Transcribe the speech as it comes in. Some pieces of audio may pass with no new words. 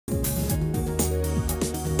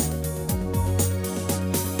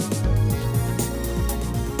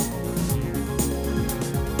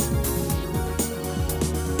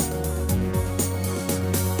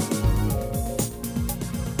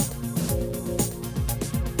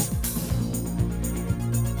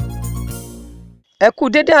Ẹ kú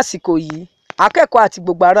dédé àsìkò yìí, akẹ́kọ̀ọ́ àti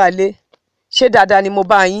gbogbo ará ilé, ṣé dáadáa ni mo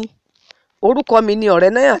bá yín? Orúkọ mi ni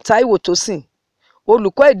Ọ̀rẹ́náyà Táíwò Tósìn,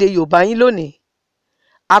 olùkọ́ èdè Yorùbá yín lónìí.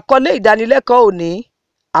 Àkọlé ìdánilẹ́kọ̀ọ́ òní,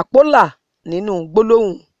 Apola nínú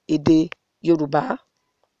gbólóhùn èdè Yorùbá.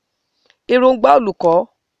 Èròǹgbà olùkọ́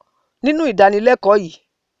nínú ìdánilẹ́kọ̀ọ́ yìí,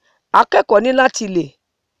 akẹ́kọ̀ọ́ ní láti lè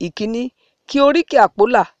ìkíní kí oríkì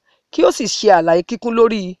Apola kí ó sì ṣe àlàyé kíkún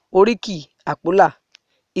lórí oríkì Apola.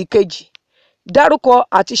 Ìkejì, dárúkọ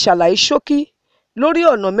àti ṣàlàyé ṣókí lórí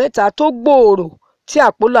ọ̀nà mẹ́ta tó gbòòrò tí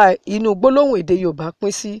Apola inú gbólóhùn èdè Yorùbá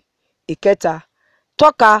pín sí. Ìkẹta,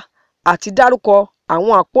 tọ́ka àti dárúkọ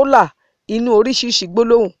àwọn Apola inú oríṣiríṣi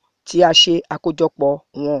gbólóhùn tí a ṣe àkójọpọ̀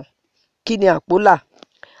wọn. Kí ni Apola?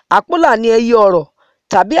 Apola ni ẹyẹ ọ̀rọ̀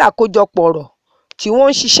tàbí àkójọpọ̀ ọ̀rọ̀ tí wọ́n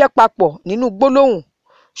ń ṣiṣẹ́ papọ̀ nínú gbólóhùn,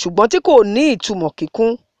 ṣùgbọ́n tí kò ní ìtumọ̀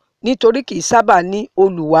kíkún nítorí kì í sábà ní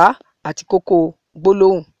olùwá àti kókó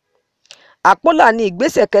gbólóhùn. Apola ni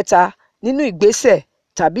ìgbésẹ̀ kẹta nínú ìgbésẹ̀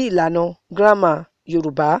tàbí ìlànà gírámà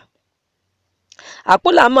Yorùbá.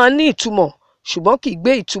 Apola máa ń ní ìtumọ̀ ṣùgbọ́n kì í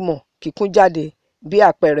gbé ìtumọ̀ kíkún jáde, bí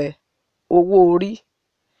àpẹẹrẹ owó orí,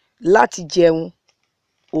 láti jẹun,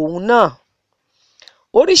 òun náà.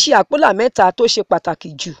 Oríṣi Apola mẹ́ta tó ṣe pàtàkì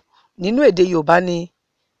jù nínú èdè Yorùbá ni: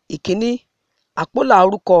 ìkíní, Apola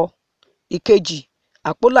orúkọ; ìkejì,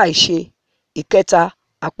 Apola ìṣe; ìkẹta,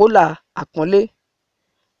 Apola àpọ́nlé.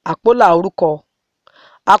 Apola orúkọ.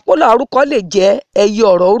 Apola orúkọ lè jẹ́ ẹyẹ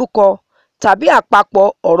ọ̀rọ̀ orúkọ tàbí àpapọ̀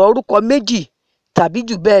ọ̀rọ̀ orúkọ méjì tàbí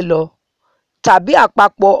jù bẹ́ẹ̀ lọ, tàbí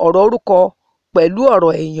àpapọ̀ ọ̀rọ̀ orúkọ pẹ̀lú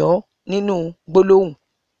ọ̀rọ̀ ẹ̀yán nínú gbólóhùn.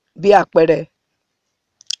 Bí àpẹẹrẹ,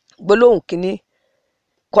 gbólóhùn kìíní,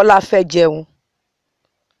 Kọ́lá fẹ́ jẹun.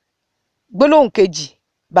 Gbólóhùn kejì,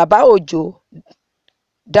 bàbá Òjó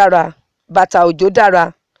dára, bàtà Òjó dára.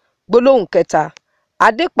 Gbólóhùn kẹta,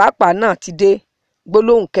 Adé pàápàá náà ti dé.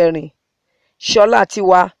 Gbólóhùn kẹrin, Ṣọlá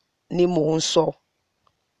tiwa ni mò ń sọ.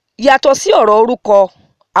 Yàtọ̀ sí ọ̀rọ̀ orúkọ,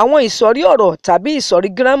 àwọn ìsọ̀rí ọ̀rọ̀ tàbí ìsọ̀rí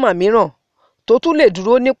gírámà mìíràn tó tún lè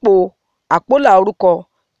dúró nípò Apola orúkọ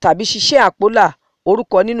tàbí ṣiṣẹ́ Apola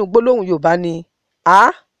orúkọ nínú gbólóhùn Yorùbá ni: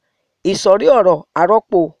 a. Ìsọ̀rí ọ̀rọ̀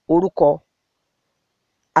arọ́pò orúkọ,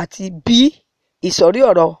 àti b. Ìsọ̀rí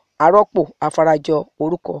ọ̀rọ̀ arọ́pò afarajọ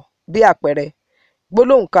orúkọ. Bí àpẹẹrẹ,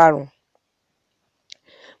 gbólóhùn karùn-ún,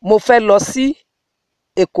 mo fẹ́ lọ sí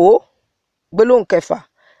Èkó. Gbólóhùn kẹfà,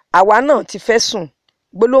 àwa náà ti fẹ́ sùn.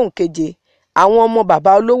 Gbólóhùn keje, àwọn ọmọ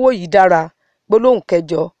bàbá olówó yìí dára. Gbólóhùn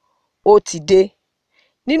kẹjọ, ó ti dé.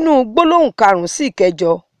 Nínú gbólóhùn karùn-ún sí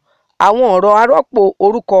ìkẹjọ, àwọn ọ̀rọ̀ arọ́pò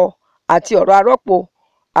orúkọ àti ọ̀rọ̀ arọ́pò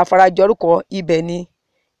afarajọ orúkọ ibẹ̀ ni: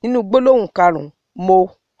 nínú gbólóhùn karùn-ún, mo;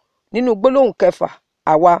 nínú gbólóhùn kẹfà,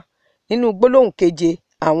 àwa; nínú gbólóhùn keje,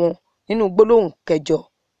 àwọn; nínú gbólóhùn kẹjọ,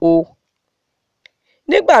 o.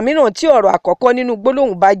 Nígbà mìíràn tí ọ̀rọ̀ àkọ́kọ́ nínú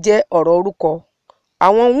gbólóhùn bá jẹ́ ọ̀rọ̀ orúkọ,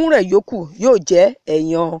 àwọn wúnrẹ̀ yòókù yóò jẹ́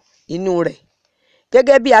ẹ̀yán inú rẹ̀.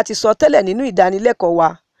 Gẹ́gẹ́ bí a ti sọ tẹ́lẹ̀ nínú ìdánilẹ́kọ̀ọ́ wa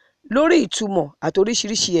lórí ìtumọ̀ àti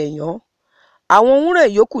oríṣiríṣi ẹ̀yán, àwọn wúnrẹ̀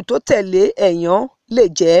yòókù tó tẹ̀lé ẹ̀yán lè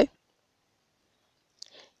jẹ́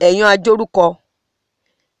ẹ̀yán ajórúkọ,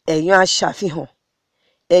 ẹ̀yán aṣàfihàn,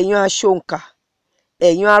 ẹ̀yán aṣòǹkà,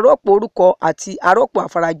 ẹ̀yán arọ́pò orúkọ àti arọ́pò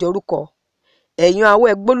afarajọ orúkọ, ẹ̀yán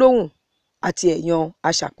awẹ́ gbólóhùn àti ẹ̀yán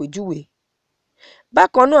aṣàpèjúwe.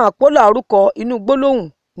 Bákan náà, Apola orúkọ inú gbólóhùn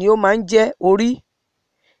ni ó máa ń jẹ́ orí.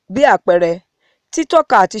 Bí àpẹẹrẹ,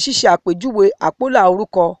 títọ́ka àti ṣíṣe àpèjúwe Apola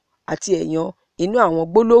orúkọ àti ẹ̀yán inú àwọn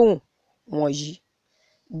gbólóhùn wọ̀nyí.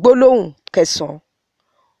 Gbólóhùn kẹsàn-án,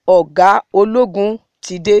 ọ̀gá ológun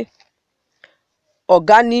ti dé.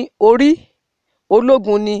 Ọ̀gá ni orí,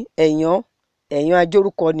 ológun ni ẹ̀yán, ẹ̀yán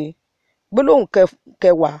ajórúkọ ni. Gbólóhùn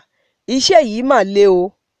kẹwàá, iṣẹ́ yìí mà le o.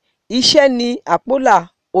 Iṣẹ́ ni Apola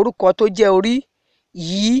orúkọ tó jẹ́ orí,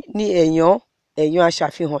 yìí ni ẹ̀yán, ẹ̀yán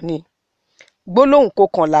aṣàfihàn ni. Gbólóhùn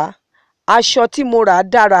kọkànlá, aṣọ tí mo rà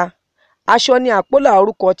dára. Aṣọ ni Apola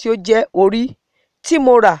orúkọ tí ó jẹ́ orí, tí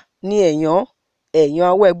mo rà ni ẹ̀yán, ẹ̀yán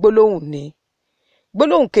awẹ́ gbólóhùn ni.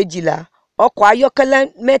 Gbólóhùn kejìlá, ọkọ̀ ayọ́kẹ́lẹ́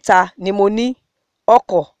mẹ́ta ni mo ní.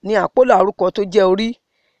 Ọkọ̀ ni Apola orúkọ tó jẹ́ orí,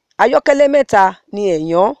 ayọ́kẹ́lẹ́ mẹ́ta ni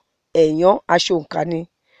ẹ̀yán, ẹ̀yán aṣòǹkà ni.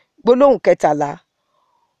 Gbólóhùn kẹtàlá,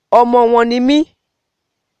 ọmọ wọn ni mí.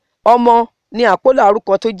 Ọmọ ni Apola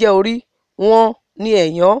orúkọ tó jẹ́ orí, wọn ni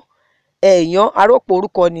ẹ̀yán, ẹ̀yán arọ́pò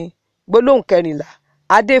orúkọ ni. Gbólóhùn kẹrìnlá,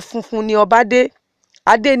 adé funfun ni ọba dé.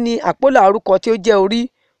 Adé ni Apola orúkọ tí ó jẹ́ orí,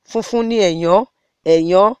 funfun ni ẹ̀yán,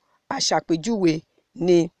 ẹ̀yán aṣàpèjúwe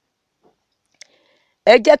ni.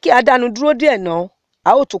 Ẹ jẹ́ kí a dánu dúró díẹ̀ náà,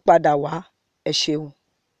 a ó tún padà wá. Ẹ ṣeun.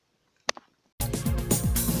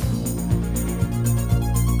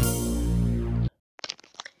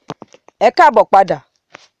 Ẹ káàbọ̀ padà.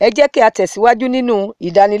 Ẹ jẹ́ kí a tẹ̀síwájú nínú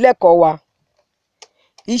ìdánilẹ́kọ̀ọ́ wa.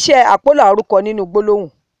 Iṣẹ́ àpólà orúkọ nínú gbólóhùn.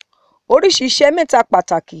 Oríṣi iṣẹ́ mẹ́ta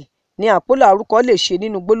pàtàkì ni àpólà orúkọ lè ṣe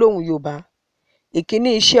nínú gbólóhùn Yorùbá. Ìkíní,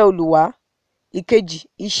 iṣẹ́ olùwá. Ìkejì,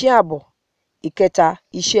 iṣẹ́ àbọ̀. Ìkẹta,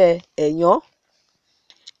 iṣẹ́ ẹ̀yán.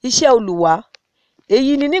 Iṣẹ́ olùwá.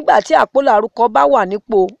 Èyí ni nígbà tí àpólà orúkọ bá wà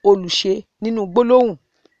nípò olùṣe nínú gbólóhùn.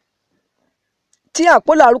 Tí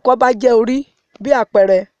àpólà orúkọ bá jẹ́ orí, bí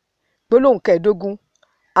àpẹẹrẹ gbólóhùn kẹẹ̀dógún,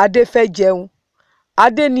 Adé fẹ́ jẹun.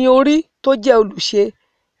 Adé ni orí tó jẹ́ olùṣe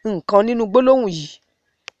nǹkan nínú gbólóhùn yìí.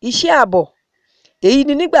 Iṣẹ́ àbọ̀. Èyí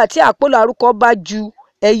ni nígbà tí àpólà orúkọ bá ju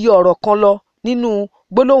ẹyọ ọ̀rọ̀ kan lọ nínú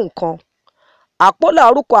gbólóhùn kan. Àpólà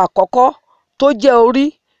orúkọ àkọ́kọ́ tó jẹ́ orí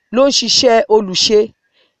ló ń ṣiṣẹ́ olùṣe,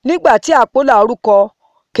 nígbà tí àpólà orúkọ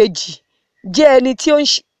kejì jẹ́ ẹni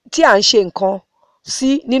tí à ń ṣe nǹkan sí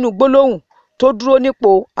nínú gbólóhùn tó dúró nípò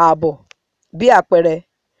ààbọ̀. Bí àpẹẹrẹ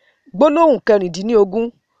gbólóhùn kẹrìndínlógún,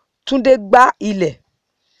 Túndé gbá ilẹ̀.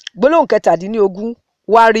 Gbólóhùn kẹtàdínlógún,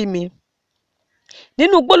 wá rí mi.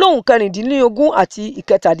 Nínú gbólóhùn kẹrìndínlógún àti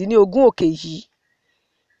ìkẹtàdínlógún òkè yìí,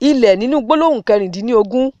 ilẹ̀ nínú gbólóhùn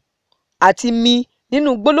kẹrìndínlógún àti mi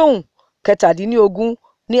nínú gbólóhùn kẹtàdínlógún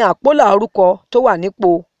ni àpólà orúkọ tó wà nípò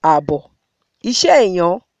ààbọ̀. Iṣẹ́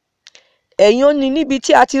ẹ̀yán. Ẹ̀yán ni níbi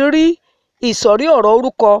tí a ti rí ìsọ̀rí ọ̀rọ̀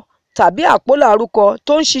orúkọ tàbí àpólà orúkọ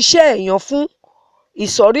tó ń ṣiṣẹ́ ẹ̀yán fún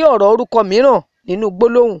ìsọ̀rí ọ̀rọ̀ orúkọ mìíràn nínú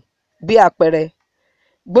gbólóhùn. Bí àpẹẹrẹ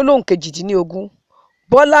gbólóhùn kejìdínlógún,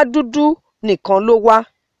 Bọ́lá dúdú nìkan ló wá.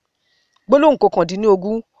 Gbólóhùn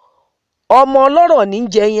kọkàndínlógún, ọmọ ọlọ́rọ̀ ní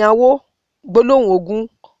jẹyin awó. Gbólóhùn ogún,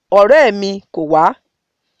 ọ̀rẹ́ mi kò wá.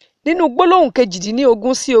 Nínú gbólóhùn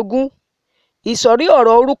kejìdínlógún sí ogún, ìsọ̀rí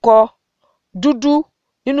ọ̀rọ̀ orúkọ dúdú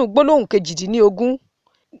nínú gbólóhùn kejìdínlógún.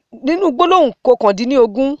 Nínú gbólóhùn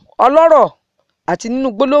kọkàndínlógún, ọlọ́rọ̀, àti nínú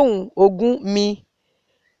gbólóhùn ogún, mi.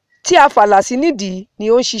 Tí a fàlà sí nídìí ni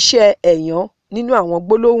ó ń ṣiṣẹ́ ẹ̀yán nínú àwọn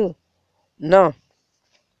gbólóhùn náà.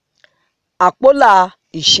 Àpólà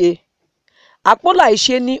ìṣe. Àpólà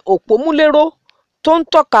ìṣe ni òpómúléró tó ń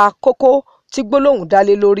tọ́ka kókó tí gbólóhùn dá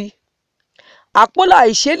lé lórí. Àpólà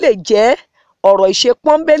ìṣe lè jẹ́ ọ̀rọ̀ ìṣe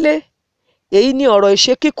pọ́nbélé. Èyí ni ọ̀rọ̀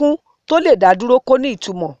ìṣe kíkún tó lè dá dúró kó ní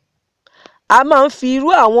ìtumọ̀. A máa ń fi irú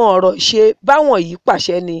àwọn ọ̀rọ̀ ìṣe báwọn yìí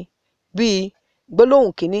pàṣẹ ni, bíi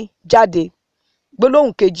gbólóhùn kìíní, jáde.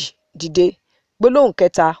 Gbólóhùn kejì, dìde. Gbólóhùn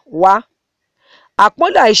kẹta, wá.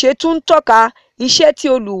 Àpólà ìṣe tún ń tọ́ka iṣẹ́ tí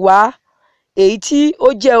olùwá, èyí tí ó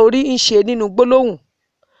jẹ́ orí, ń ṣe nínú gbólóhùn.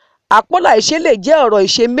 Àpólà ìṣe lè jẹ́ ọ̀rọ̀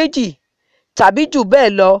ìṣe méjì tàbí jù bẹ́ẹ̀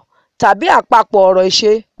lọ, tàbí àpapọ̀ ọ̀rọ̀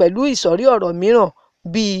ìṣe pẹ̀lú ìsọ̀rí ọ̀rọ̀ mìíràn,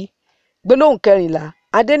 bíi gbólóhùn kẹrìnlá,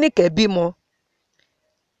 Adéníkẹ́ bímọ.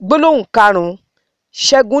 Gbólóhùn karùn-ún,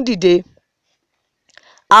 Ṣẹ́gun dìde.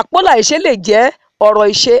 Àpólà ìṣe lè jẹ́ ọ̀rọ̀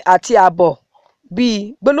ìṣe àti àbọ̀, bíi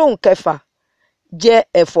gbólóhùn kẹfà, jẹ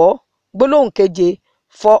ẹ̀fọ́. Gbólóhùn keje,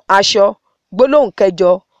 fọ aṣọ. Gbólóhùn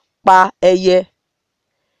kẹjọ, pa ẹyẹ.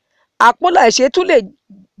 Àpólà ìṣe tún lè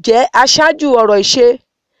jẹ́ aṣáájú ọ̀rọ̀ ìṣe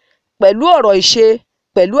pẹ̀lú ọ̀rọ̀ ìṣe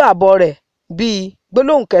pẹ̀lú àbọ̀ rẹ̀, bíi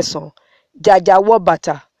gbólóhùn kẹsàn-án, jàjà wọ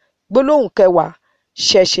bàtà. Gbólóhùn kẹwàá,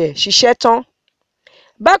 ṣẹ̀ṣẹ̀ ṣiṣẹ́ tán.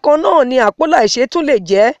 Bákan náà ni àpólà ìṣe tún lè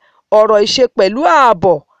jẹ́ ọ̀rọ̀ ìṣe pẹ̀lú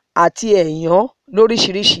ààbọ̀ àti ẹ̀yán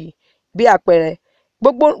lóríṣiríṣi. Bí àpẹẹrẹ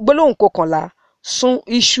gbólóhùn kọkànlá, sun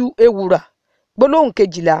iṣu ewùrà. Gbólóhùn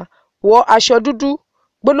kejìlá, wọ aṣọ dúdú.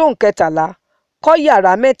 Gbólóhùn kẹtàlá, kọ́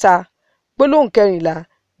yàrá mẹ́ta. Gbólóhùn kẹrìnlá,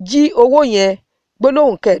 jí owó yẹn.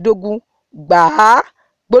 Gbólóhùn kẹẹ̀dógún, gbà á.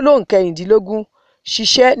 Gbólóhùn kẹrìndínlógún,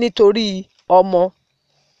 ṣiṣẹ́ nítorí ọmọ.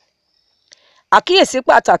 Àkíyèsí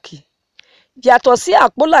pàtàkì. Yàtọ̀ sí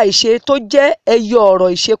àpólà ìṣe tó jẹ́ ẹyọ ọ̀rọ̀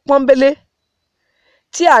ìṣe pọ́nbélé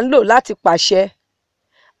tí à ń lò láti pàṣẹ,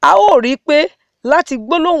 a ó rí pé láti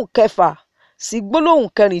gbólóhùn kẹfà sí gbólóhùn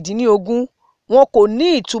kẹrìndínlógún wọn kò ní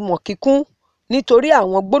ìtumọ̀ kíkún, nítorí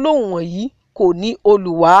àwọn gbólóhùn wọ̀nyí kò ní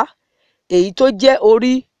olùwá, èyí tó jẹ́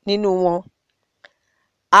orí nínú wọn.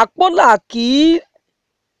 Àpólà kì í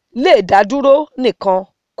lè dá dúró nìkan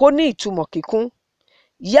kó ní ìtumọ̀ kíkún,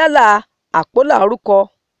 yálà àpólà orúkọ,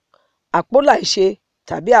 àpólà ìṣe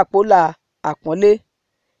tàbí àpólà àpọ́nlé.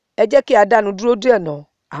 Ẹ jẹ́ kí a dánu dúró díẹ̀ náà,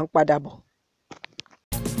 à ń padà bọ̀.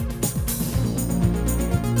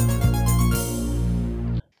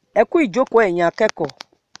 Ẹ kú ìjókòó ẹ̀yin akẹ́kọ̀ọ́.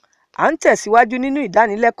 À ń tẹ̀síwájú nínú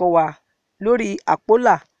ìdánilẹ́kọ̀ọ́ wa lórí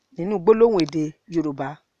àpólà nínú gbólóhùn èdè Yorùbá.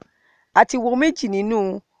 A ti wo méjì nínú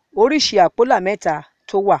oríṣi àpólà mẹ́ta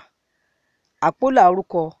tó wà: àpólà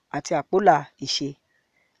orúkọ àti àpólà ìṣe.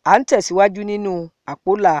 À ń tẹ̀síwájú nínú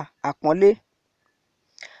àpólà àpọ́nlé.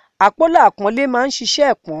 Àpólà àpọ́nlé máa ń ṣiṣẹ́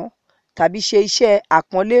ẹ̀pọ́n tàbí ṣe iṣẹ́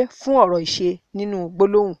àpọ́nlé fún ọ̀rọ̀ ìṣe nínú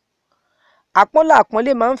gbólóhùn. Àpólà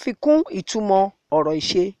àpọ́nlé máa ń fi kún ìtumọ̀ ọ̀rọ̀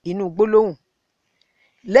ìṣe inú gbólóhùn.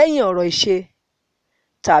 Lẹ́yìn ọ̀rọ̀ ìṣe,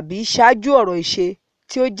 tàbí ṣáájú ọ̀rọ̀ ìṣe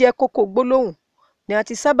tí ó jẹ́ kókó gbólóhùn ni a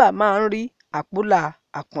ti sábà máa ń rí àpólà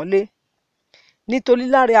àpọ́nlé. Nítorí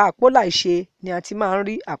lára àpólà ìṣe ni a ti máa ń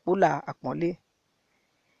rí àpólà àpọ́nlé.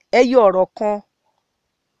 Ẹyọ ọ̀rọ̀ kan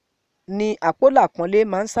ni àpólà àpọ́nlé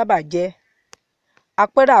máa ń sábà jẹ́.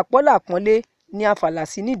 Àpẹẹrẹ àpólà àpọ́nlé ni a fàlà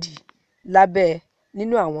sí nídìí lábẹ́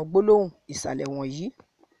nínú àwọn gbólóhùn ìsàlẹ̀ wọ̀nyí.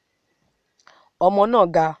 Ọmọ náà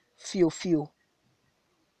ga fíofío.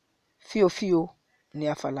 Fíofío ni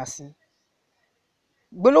a fàlà sí.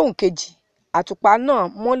 Gbólóhùn kejì, àtùpà náà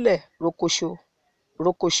mọ́lẹ̀ rókóṣó.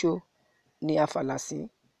 Rókóṣó ni a fàlà sí.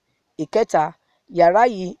 Ìkẹta, yàrá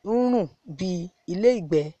yìí ń rùn bí ilé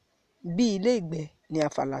ìgbẹ́. Bí ilé ìgbẹ́ ni a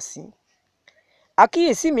fàlà sí.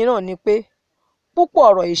 Àkíyèsí mìíràn ni pé púpọ̀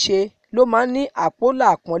ọ̀rọ̀ ìṣe ló máa ń ní àpólà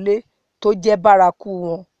àpọ́nlé tó jẹ́ bárakú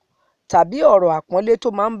wọn, tàbí ọ̀rọ̀ àpọ́nlé tó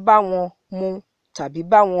máa ń bá wọn mu tàbí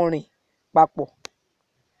bá wọn rìn papọ̀.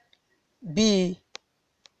 Bíi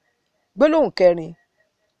gbólóhùn kẹrin,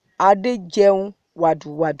 Adé jẹun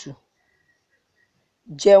wàdùwàdù.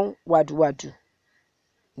 Jẹun wàdùwàdù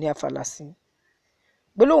ni a fàlà sí.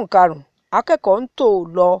 Gbólóhùn karùn-ún, akẹ́kọ̀ọ́ ń tò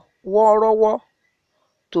lọ wọ́ọ́rọ́wọ́.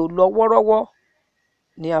 Tò lọ wọ́ọ́rọ́wọ́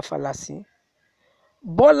ni a fàlà sí.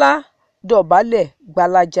 Bọ́lá dọ̀bálẹ̀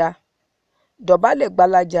gbalaja. Dọ̀bálẹ̀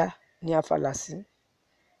gbalaja ni a fàlà sí.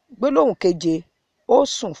 Gbólóhùn keje, ó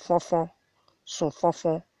sùn fọnfọn. Sùn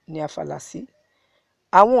fọnfọn ni a fàlà sí.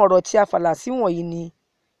 Àwọn ọ̀rọ̀ tí a fàlà sí wọ̀nyí ni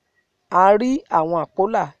a rí àwọn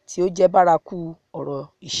àpólà tí ó jẹ́ bárakú ọ̀rọ̀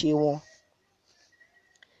ìṣe wọn.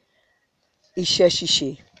 Iṣẹ́ ṣíṣe.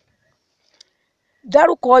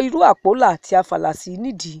 Dárúkọ irú àpólà tí a fàlà sí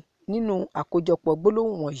nídìí nínú àkójọpọ̀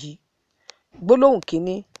gbólóhùn wọ̀nyí. Gbólóhùn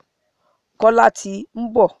kìíní, Kọ́lá ti ń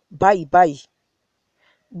bọ̀ báyìí báyìí.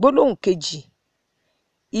 Gbólóhùn kejì,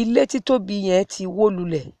 ilé títóbi yẹn ti wó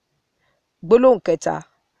lulẹ̀. Gbólóhùn kẹta,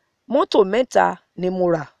 mọ́tò mẹ́ta ni mo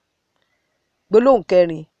rà. Gbólóhùn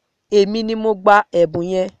kẹrin, èmi ni mo gba ẹ̀bùn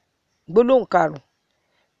yẹn. Gbólóhùn karùn-ún,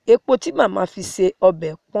 epo tí màmá fi se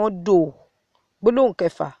ọbẹ̀ pọ́n dò. Gbólóhùn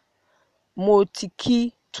kẹfà, mo ti kí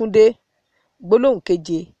Túndé. Gbólóhùn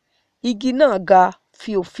keje, igi náà ga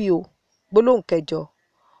fíofío. Gbólóhùn kẹjọ,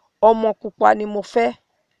 ọmọ pupa ni mo fẹ́.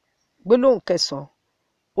 Gbólóhùn kẹsàn-án,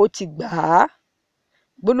 ó ti gbà á.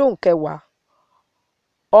 Gbólóhùn kẹwàá,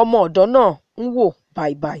 ọmọ ọ̀dọ́ náà ń wò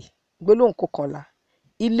bàìbàì. Gbólóhùn kọkànlá,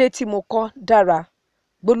 ilé tí mo kọ́ dára.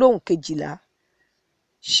 Gbólóhùn kejìlá,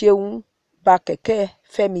 Ṣeun ba kẹ̀kẹ́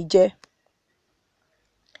Fẹ́mi jẹ́.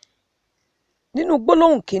 Nínú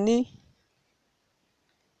gbólóhùn kìíní,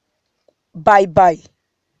 bàìbàì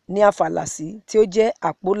ni a fàlà sí tí ó jẹ́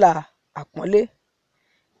àpólà àpọ́nlé.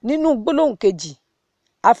 Nínú gbólóhùn kejì,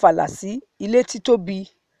 a fàlà sí ilé títóbi,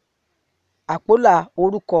 àpólà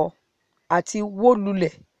orúkọ, àti wó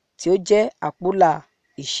lulẹ̀ tí ó jẹ́ àpólà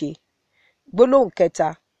ìṣe. Gbólóhùn kẹta,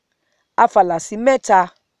 a fàlà sí mẹ́ta,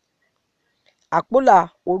 àpólà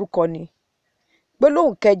orúkọ ni.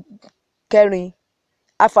 Gbólóhùn kẹrin,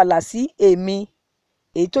 a fàlà sí èmi,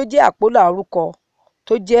 èyí tó jẹ́ àpólà orúkọ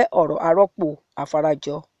tó jẹ́ ọ̀rọ̀ arọ́pò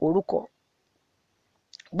àfarajọ orúkọ.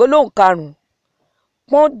 Gbólóhùn karùn-ún,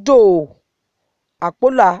 pọ́n dòò,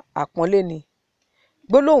 àpólà àpọ́nlé ni.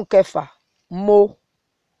 Gbólóhùn kẹfà, mo,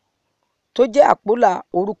 tó jẹ́ àpólà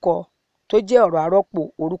orúkọ tó jẹ́ ọ̀rọ̀ arọ́pò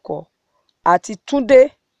orúkọ, àti Túndé,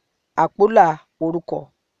 àpólà orúkọ.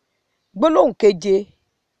 Gbólóhùn keje,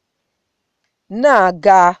 náà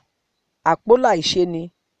ga, àpólà ìṣe ni,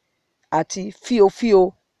 àti fíofío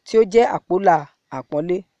tí ó jẹ́ àpólà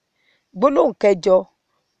àpọ́nlé. Gbólóhùn kẹjọ,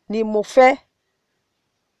 ni mo fẹ́,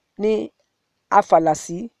 ni a fàlà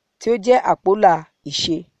sí tí ó jẹ́ àpólà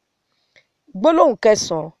ìṣe. Gbólóhùn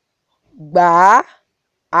kẹsàn-án, gbà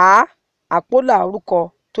á, àpólà orúkọ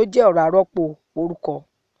tó jẹ́ ọ̀rọ̀ arọ́pò orúkọ.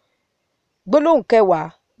 Gbólóhùn kẹwàá,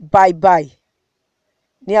 bàìbàì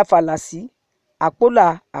ni a fàlà sí, àpólà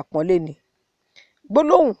àpọ́nlé ni.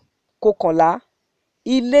 Gbólóhùn kọkànlá,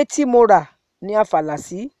 ilé tí mo rà ni a fàlà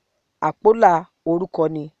sí, àpólà orúkọ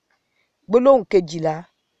ni. Gbólóhùn kejìlá,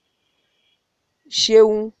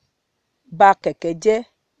 Ṣeun ba kẹ̀kẹ́ jẹ́,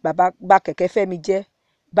 ba kẹ̀kẹ́ Fẹ́mi jẹ́.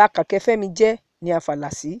 Ba kẹ̀kẹ́ Fẹ́mi jẹ́ ni a fàlà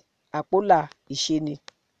sí, àpólà ìṣe ni.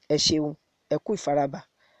 Ẹ ṣeun, ẹ kú ìfarabà.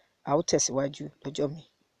 A ó tẹ̀síwájú lọ́jọ́ mi.